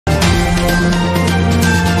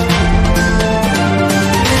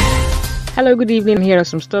Hello, good evening. Here are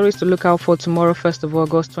some stories to look out for tomorrow, 1st of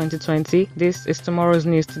August 2020. This is tomorrow's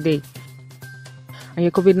news today. On your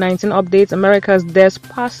COVID-19 updates, America's deaths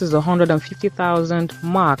passes the 150,000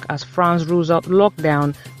 mark as France rules out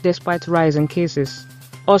lockdown despite rising cases.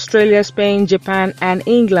 Australia, Spain, Japan and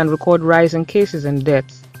England record rising cases and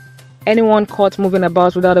deaths. Anyone caught moving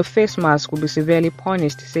about without a face mask will be severely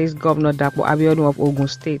punished, says Governor Abuja of Ogun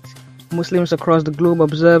State. Muslims across the globe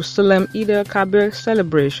observe solemn Eid-el Kabir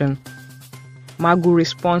celebration. Magu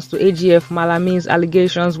responds to AGF Malami's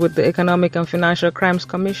allegations with the Economic and Financial Crimes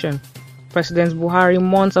Commission. President Buhari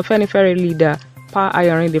Mourns Afenifere leader Pa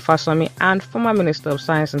Fasanmi and former Minister of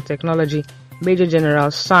Science and Technology Major General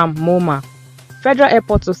Sam Momah. Federal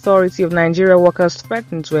Airports Authority of Nigeria workers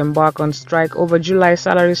threaten to embark on strike over July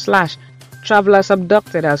salary slash. Travelers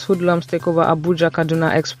abducted as hoodlums take over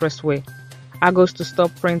Abuja-Kaduna Expressway. Argos to stop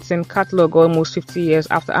printing catalogue almost 50 years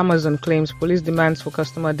after Amazon claims police demands for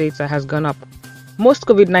customer data has gone up. Most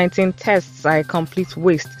COVID-19 tests are a complete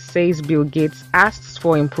waste, says Bill Gates, asks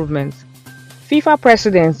for improvement. FIFA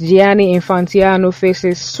President Gianni Infantino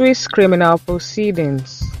faces Swiss criminal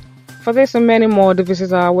proceedings. For this and many more,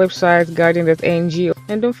 visit our website guardian.ng,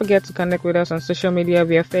 and don't forget to connect with us on social media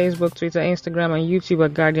via Facebook, Twitter, Instagram and YouTube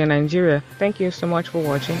at Guardian Nigeria. Thank you so much for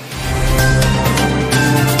watching.